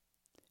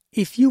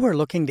If you are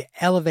looking to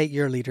elevate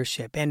your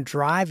leadership and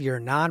drive your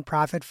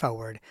nonprofit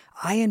forward,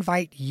 I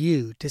invite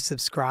you to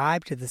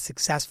subscribe to the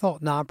Successful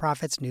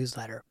Nonprofits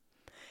newsletter.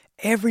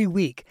 Every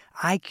week,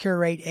 I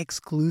curate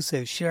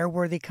exclusive,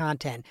 share-worthy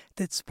content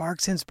that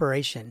sparks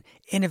inspiration,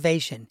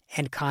 innovation,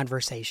 and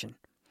conversation.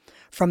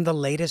 From the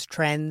latest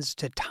trends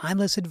to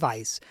timeless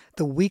advice,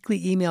 the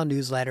weekly email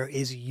newsletter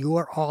is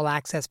your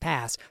all-access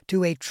pass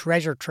to a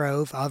treasure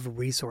trove of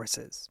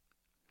resources.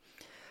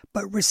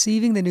 But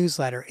receiving the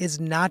newsletter is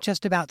not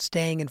just about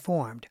staying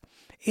informed.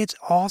 It's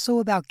also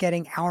about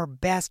getting our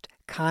best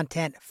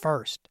content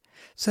first.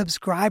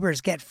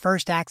 Subscribers get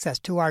first access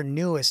to our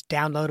newest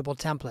downloadable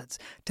templates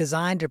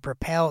designed to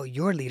propel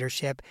your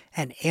leadership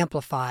and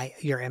amplify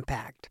your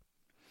impact.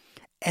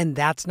 And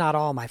that's not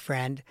all, my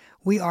friend.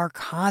 We are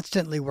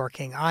constantly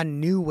working on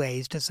new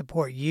ways to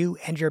support you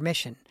and your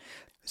mission.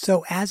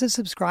 So as a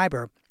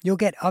subscriber, you'll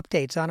get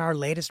updates on our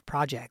latest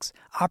projects,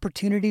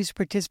 opportunities to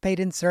participate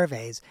in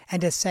surveys,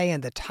 and to say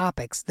in the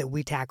topics that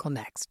we tackle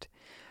next.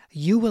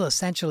 You will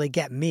essentially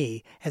get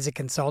me as a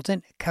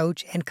consultant,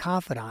 coach, and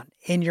confidant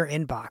in your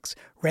inbox,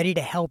 ready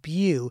to help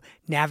you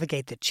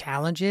navigate the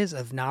challenges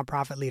of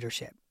nonprofit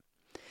leadership.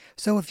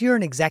 So if you're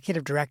an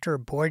executive director,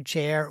 board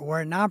chair, or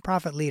a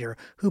nonprofit leader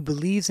who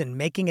believes in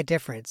making a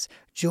difference,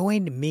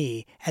 join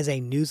me as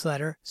a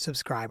newsletter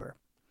subscriber.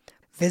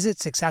 Visit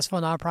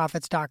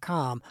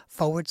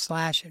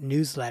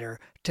successfulnonprofits.com/newsletter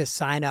to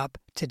sign up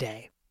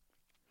today.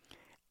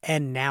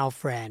 And now,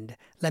 friend,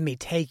 let me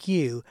take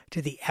you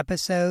to the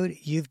episode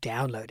you've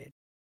downloaded.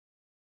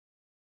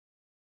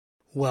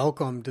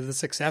 Welcome to the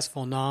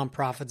Successful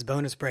Nonprofits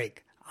Bonus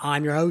Break.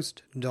 I'm your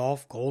host,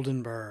 Dolph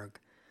Goldenberg.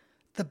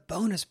 The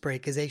bonus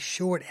break is a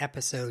short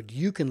episode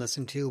you can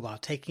listen to while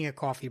taking a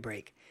coffee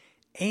break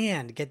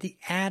and get the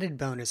added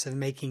bonus of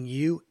making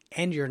you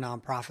and your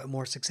nonprofit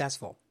more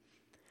successful.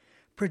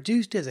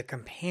 Produced as a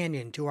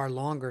companion to our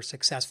longer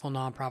Successful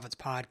Nonprofits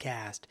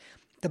podcast,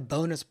 the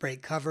bonus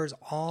break covers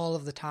all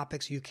of the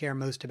topics you care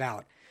most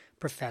about: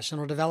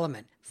 professional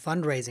development,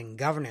 fundraising,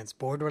 governance,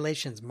 board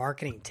relations,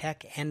 marketing,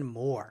 tech, and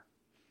more.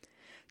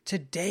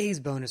 Today's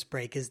bonus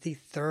break is the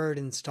third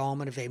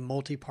installment of a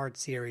multi-part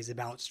series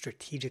about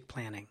strategic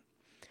planning.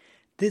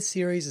 This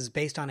series is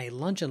based on a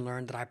Lunch and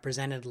Learn that I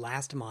presented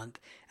last month,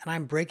 and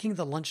I'm breaking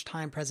the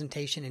lunchtime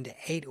presentation into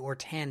 8 or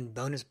 10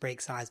 bonus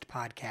break-sized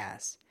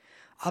podcasts.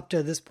 Up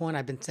to this point,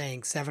 I've been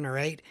saying 7 or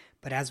 8,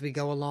 but as we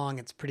go along,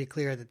 it's pretty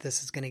clear that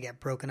this is going to get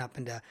broken up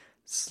into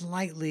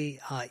slightly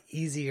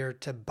easier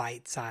to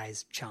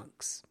bite-sized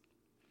chunks.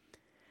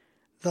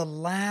 The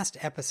last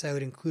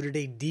episode included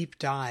a deep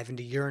dive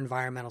into your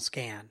environmental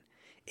scan.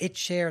 It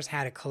shares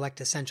how to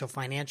collect essential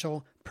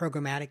financial,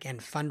 programmatic, and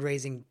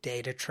fundraising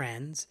data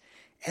trends,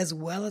 as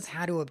well as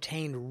how to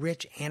obtain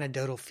rich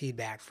anecdotal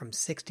feedback from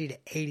 60 to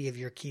 80 of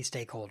your key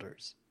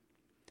stakeholders.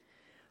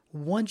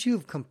 Once you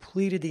have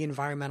completed the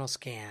environmental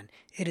scan,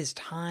 it is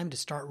time to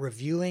start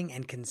reviewing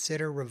and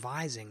consider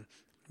revising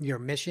your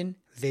mission,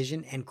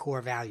 vision, and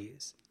core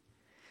values.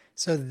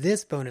 So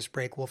this bonus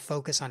break will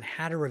focus on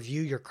how to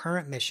review your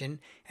current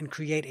mission and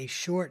create a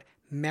short,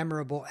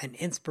 memorable, and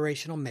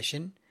inspirational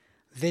mission,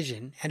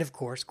 vision, and of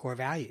course, core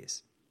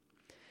values.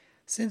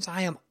 Since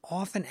I am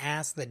often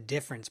asked the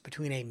difference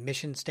between a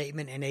mission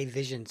statement and a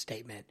vision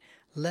statement,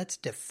 let's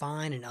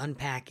define and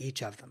unpack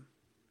each of them.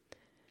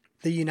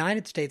 The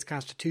United States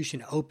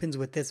Constitution opens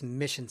with this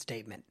mission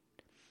statement: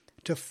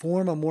 to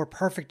form a more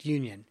perfect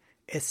union,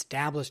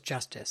 establish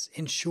justice,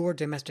 ensure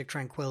domestic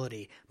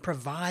tranquility,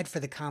 provide for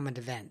the common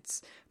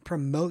events,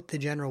 promote the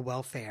general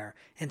welfare,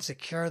 and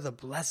secure the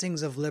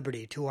blessings of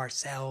liberty to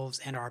ourselves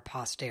and our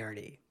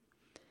posterity.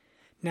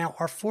 Now,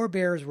 our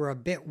forebears were a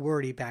bit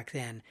wordy back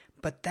then,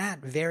 but that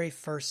very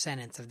first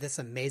sentence of this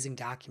amazing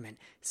document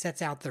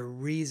sets out the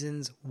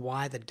reasons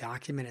why the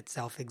document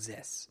itself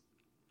exists.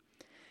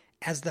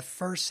 As the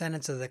first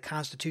sentence of the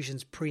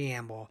Constitution's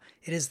preamble,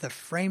 it is the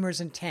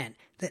framers' intent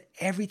that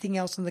everything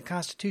else in the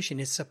Constitution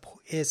is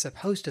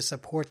supposed to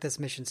support this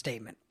mission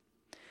statement.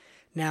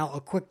 Now, a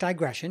quick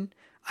digression.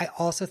 I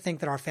also think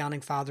that our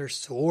founding fathers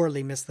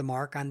sorely missed the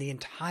mark on the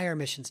entire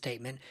mission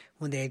statement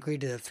when they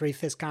agreed to the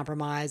Three-Fifths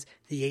Compromise,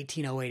 the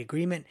 1808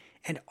 Agreement,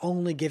 and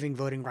only giving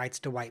voting rights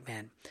to white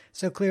men.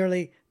 So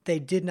clearly, they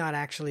did not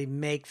actually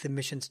make the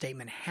mission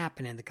statement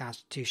happen in the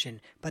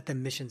Constitution, but the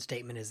mission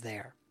statement is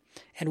there.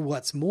 And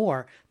what's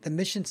more, the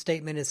mission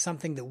statement is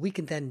something that we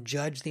can then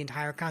judge the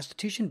entire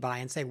Constitution by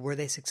and say, were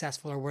they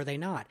successful or were they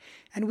not?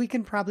 And we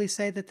can probably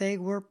say that they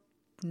were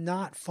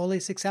not fully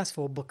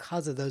successful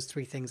because of those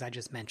three things I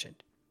just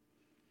mentioned.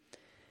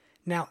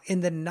 Now,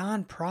 in the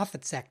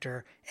nonprofit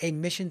sector, a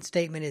mission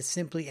statement is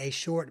simply a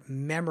short,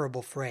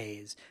 memorable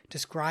phrase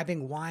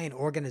describing why an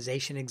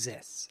organization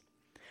exists.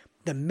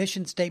 The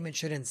mission statement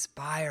should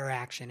inspire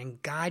action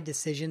and guide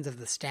decisions of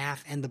the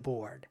staff and the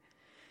board.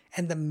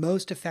 And the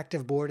most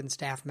effective board and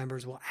staff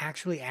members will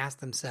actually ask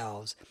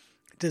themselves,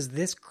 does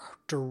this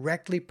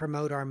directly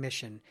promote our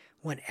mission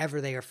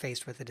whenever they are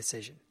faced with a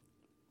decision?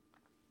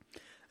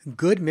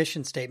 Good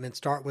mission statements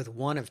start with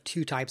one of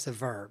two types of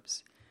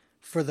verbs.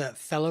 For the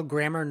fellow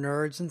grammar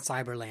nerds in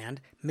Cyberland,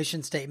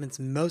 mission statements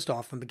most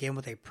often begin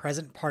with a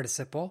present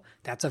participle.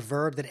 That's a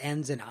verb that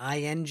ends in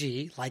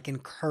ing, like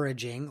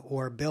encouraging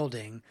or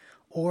building,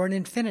 or an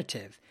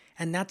infinitive,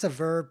 and that's a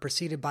verb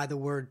preceded by the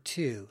word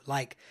to,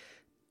 like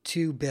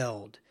to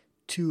build,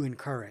 to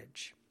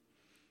encourage.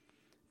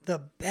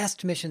 The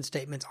best mission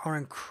statements are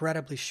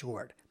incredibly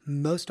short,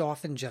 most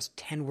often just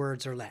 10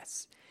 words or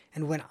less.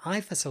 And when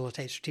I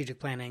facilitate strategic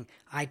planning,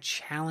 I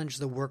challenge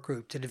the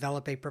workgroup to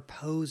develop a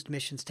proposed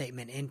mission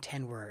statement in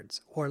 10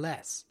 words or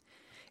less.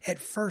 At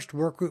first,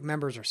 workgroup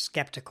members are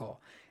skeptical,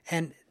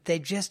 and they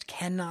just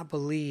cannot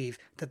believe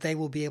that they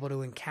will be able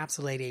to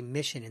encapsulate a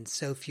mission in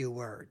so few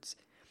words.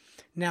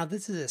 Now,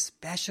 this is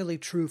especially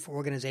true for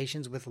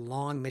organizations with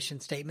long mission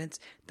statements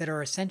that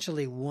are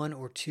essentially 1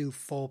 or 2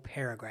 full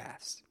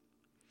paragraphs.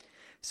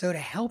 So to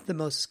help the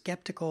most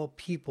skeptical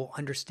people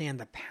understand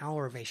the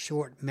power of a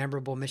short,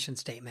 memorable mission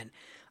statement,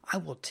 I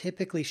will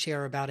typically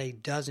share about a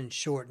dozen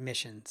short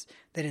missions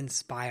that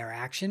inspire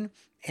action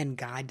and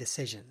guide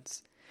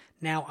decisions.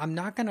 Now, I'm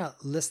not going to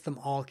list them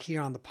all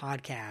here on the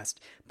podcast,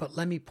 but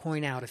let me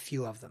point out a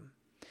few of them.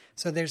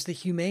 So there's the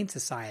Humane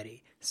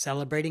Society,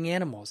 celebrating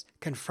animals,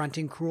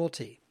 confronting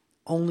cruelty.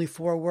 Only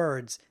 4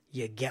 words,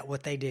 you get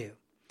what they do.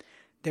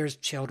 There's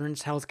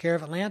Children's Healthcare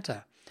of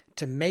Atlanta,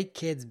 to make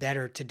kids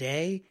better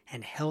today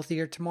and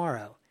healthier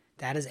tomorrow.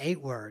 That is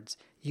 8 words.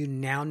 You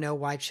now know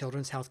why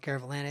Children's Healthcare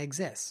of Atlanta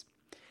exists.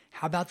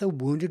 How about the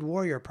Wounded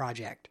Warrior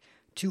Project?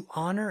 To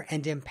honor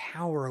and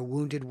empower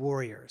wounded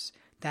warriors.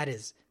 That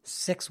is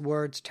 6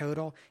 words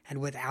total,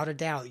 and without a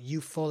doubt,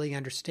 you fully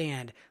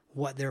understand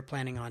what they're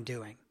planning on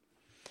doing.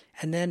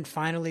 And then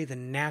finally, the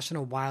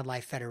National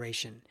Wildlife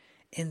Federation,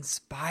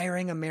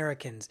 inspiring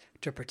Americans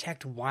to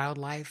protect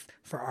wildlife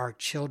for our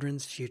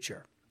children's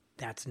future.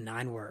 That's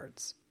 9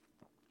 words.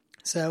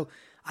 So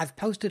I've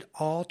posted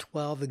all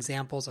 12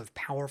 examples of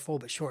powerful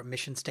but short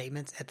mission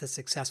statements at the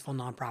Successful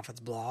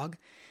Nonprofits blog,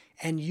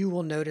 and you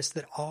will notice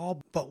that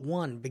all but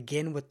one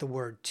begin with the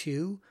word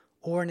to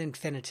or an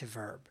infinitive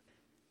verb.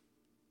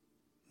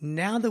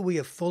 Now that we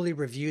have fully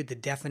reviewed the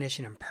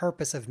definition and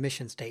purpose of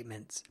mission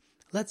statements,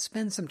 let's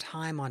spend some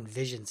time on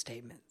vision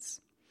statements.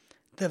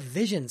 The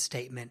vision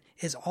statement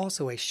is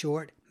also a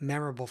short,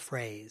 memorable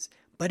phrase,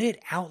 but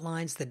it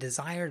outlines the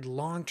desired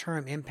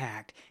long-term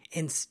impact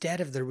instead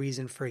of the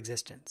reason for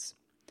existence.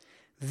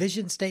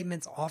 Vision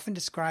statements often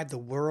describe the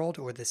world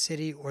or the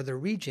city or the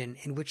region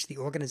in which the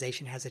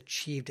organization has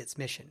achieved its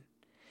mission.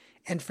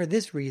 And for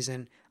this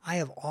reason, I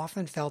have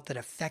often felt that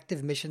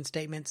effective mission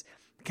statements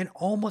can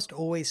almost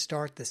always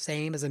start the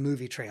same as a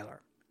movie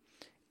trailer.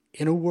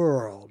 In a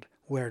world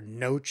where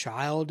no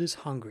child is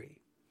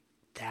hungry.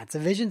 That's a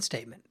vision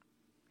statement.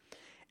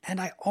 And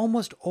I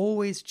almost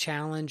always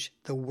challenge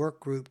the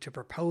work group to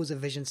propose a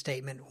vision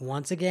statement,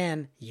 once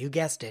again, you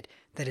guessed it,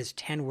 that is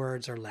 10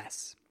 words or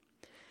less.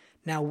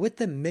 Now, with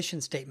the mission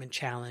statement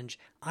challenge,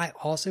 I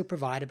also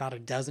provide about a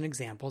dozen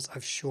examples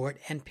of short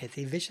and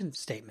pithy vision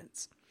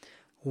statements.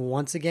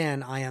 Once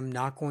again, I am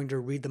not going to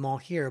read them all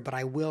here, but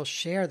I will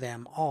share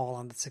them all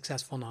on the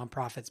Successful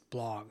Nonprofits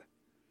blog.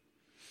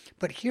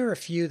 But here are a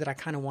few that I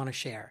kind of want to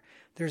share.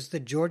 There's the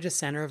Georgia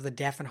Center of the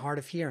Deaf and Hard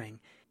of Hearing,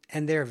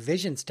 and their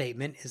vision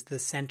statement is the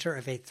center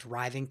of a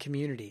thriving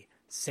community,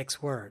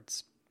 6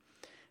 words.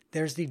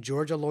 There's the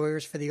Georgia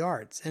Lawyers for the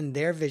Arts, and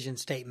their vision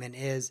statement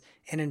is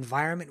an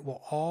environment where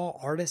all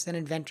artists and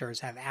inventors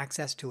have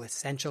access to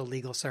essential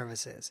legal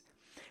services.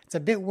 It's a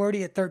bit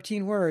wordy at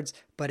 13 words,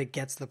 but it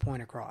gets the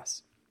point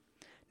across.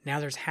 Now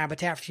there's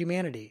Habitat for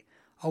Humanity,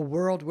 a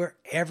world where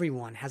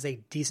everyone has a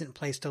decent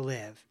place to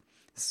live.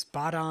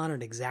 Spot on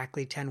at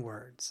exactly 10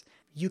 words.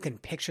 You can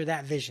picture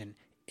that vision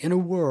in a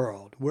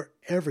world where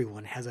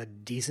everyone has a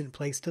decent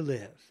place to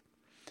live.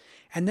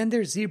 And then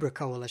there's Zebra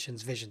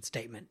Coalition's vision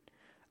statement,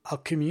 a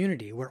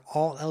community where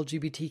all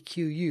LGBTQ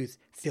youth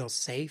feel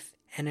safe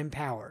and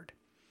empowered.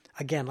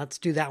 Again, let's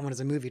do that one as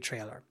a movie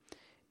trailer.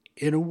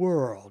 In a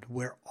world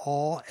where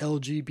all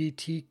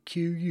LGBTQ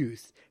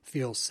youth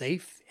feel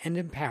safe and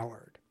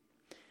empowered.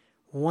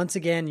 Once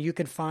again, you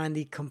can find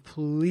the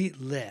complete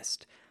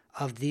list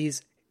of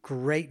these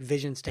great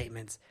vision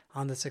statements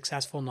on the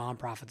Successful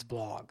Nonprofits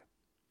blog.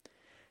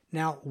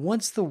 Now,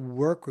 once the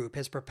work group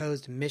has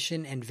proposed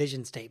mission and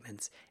vision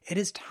statements, it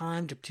is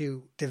time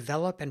to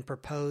develop and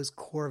propose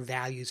core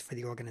values for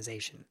the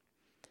organization.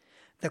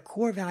 The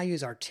core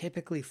values are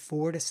typically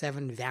 4 to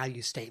 7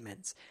 value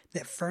statements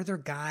that further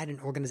guide an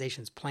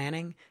organization's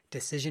planning,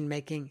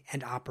 decision-making,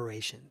 and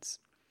operations.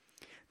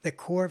 The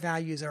core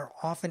values are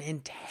often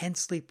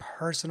intensely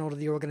personal to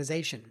the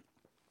organization,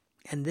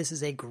 and this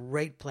is a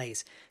great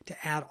place to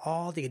add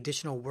all the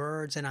additional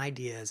words and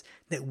ideas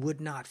that would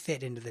not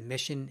fit into the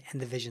mission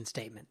and the vision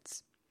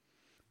statements.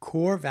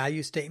 Core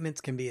value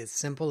statements can be as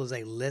simple as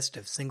a list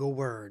of single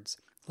words,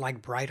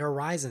 like Bright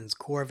Horizons'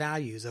 core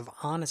values of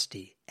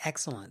honesty,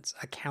 excellence,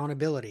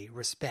 accountability,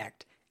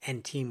 respect,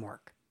 and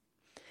teamwork.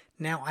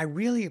 Now, I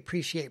really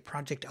appreciate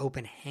Project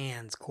Open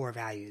Hand's core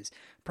values.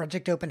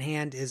 Project Open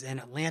Hand is an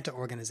Atlanta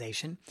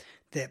organization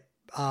that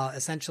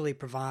essentially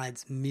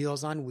provides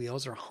Meals on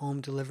Wheels or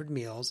home delivered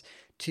meals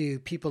to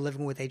people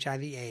living with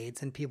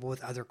HIV/AIDS and people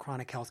with other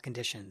chronic health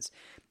conditions.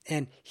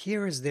 And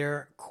here is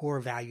their core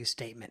value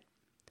statement.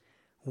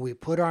 We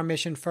put our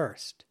mission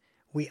first.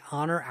 We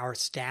honor our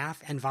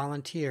staff and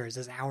volunteers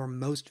as our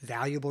most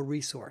valuable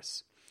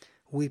resource.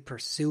 We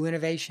pursue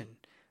innovation.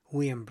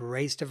 We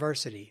embrace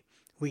diversity.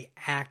 We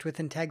act with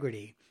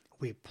integrity.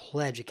 We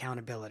pledge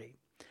accountability.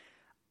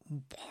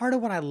 Part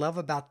of what I love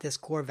about this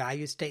core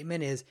value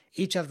statement is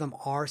each of them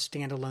are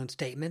standalone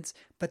statements,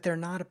 but they're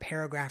not a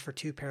paragraph or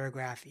two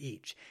paragraph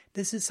each.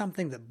 This is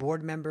something that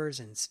board members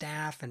and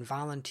staff and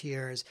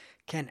volunteers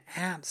can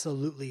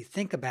absolutely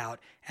think about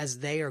as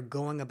they are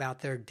going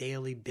about their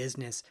daily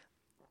business.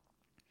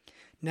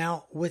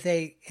 Now, with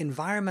a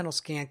environmental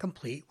scan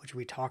complete, which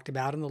we talked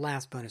about in the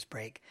last bonus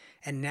break,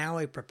 and now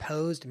a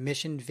proposed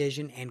mission,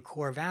 vision, and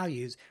core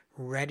values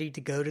ready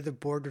to go to the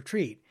board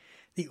retreat,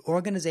 the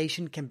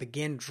organization can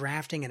begin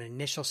drafting an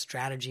initial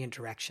strategy and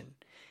direction.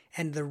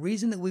 And the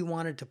reason that we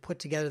wanted to put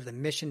together the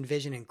mission,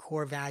 vision, and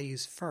core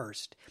values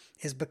first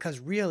is because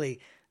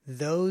really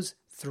those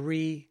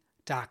three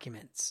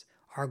documents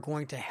are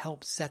going to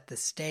help set the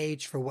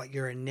stage for what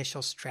your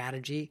initial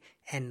strategy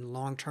and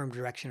long-term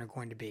direction are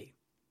going to be.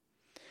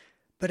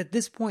 But at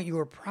this point, you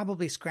are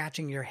probably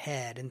scratching your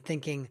head and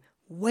thinking,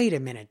 wait a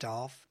minute,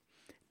 Dolph.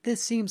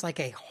 This seems like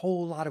a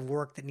whole lot of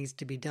work that needs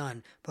to be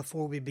done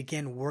before we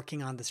begin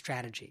working on the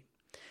strategy.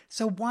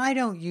 So why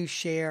don't you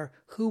share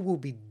who will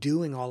be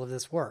doing all of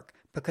this work?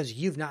 Because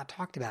you've not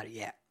talked about it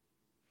yet.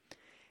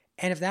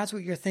 And if that's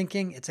what you're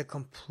thinking, it's a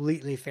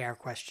completely fair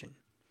question.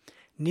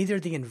 Neither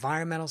the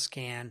environmental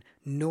scan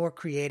nor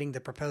creating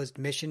the proposed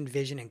mission,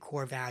 vision, and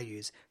core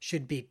values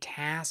should be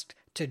tasked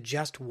to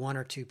just one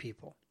or two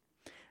people.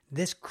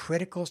 This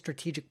critical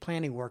strategic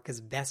planning work is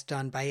best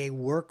done by a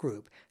work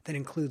group that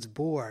includes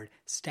board,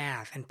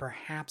 staff, and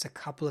perhaps a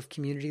couple of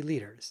community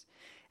leaders.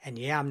 And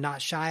yeah, I'm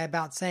not shy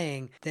about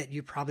saying that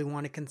you probably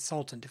want a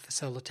consultant to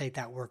facilitate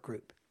that work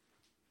group.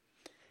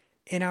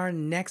 In our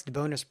next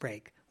bonus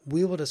break,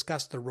 we will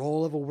discuss the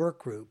role of a work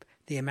group,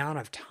 the amount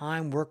of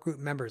time work group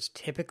members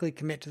typically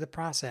commit to the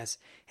process,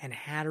 and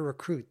how to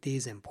recruit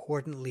these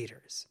important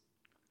leaders.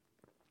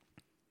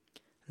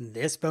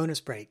 This bonus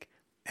break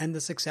and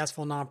the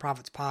Successful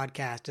Nonprofits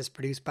podcast is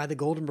produced by the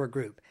Goldenberg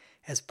Group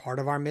as part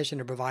of our mission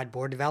to provide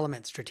board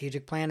development,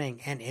 strategic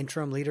planning, and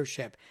interim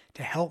leadership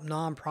to help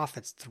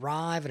nonprofits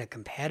thrive in a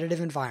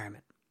competitive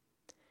environment.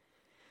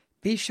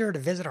 Be sure to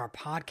visit our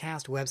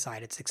podcast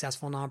website at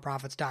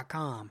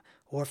successfulnonprofits.com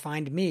or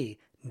find me,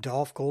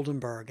 Dolph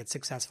Goldenberg, at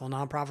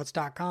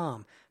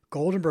successfulnonprofits.com,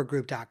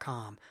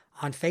 goldenberggroup.com,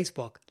 on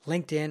Facebook,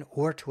 LinkedIn,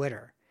 or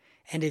Twitter.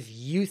 And if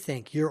you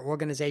think your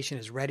organization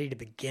is ready to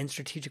begin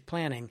strategic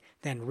planning,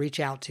 then reach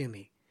out to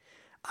me.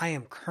 I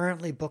am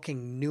currently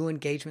booking new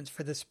engagements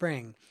for the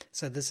spring,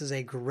 so this is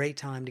a great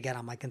time to get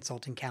on my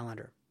consulting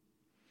calendar.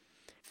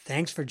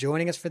 Thanks for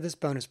joining us for this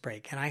bonus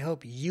break, and I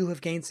hope you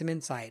have gained some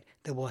insight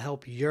that will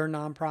help your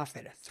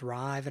nonprofit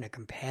thrive in a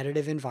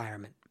competitive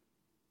environment.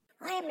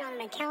 I am not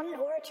an accountant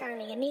or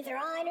attorney, and neither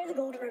I nor the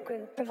Goldenberg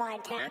Group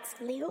provide tax,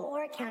 legal,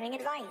 or accounting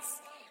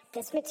advice.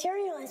 This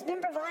material has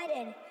been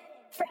provided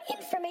for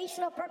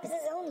informational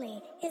purposes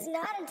only, is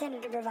not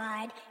intended to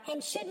provide,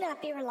 and should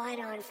not be relied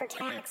on for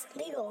tax,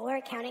 legal, or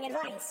accounting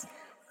advice.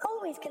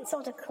 Always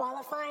consult a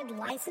qualified,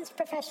 licensed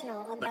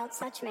professional about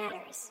such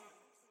matters.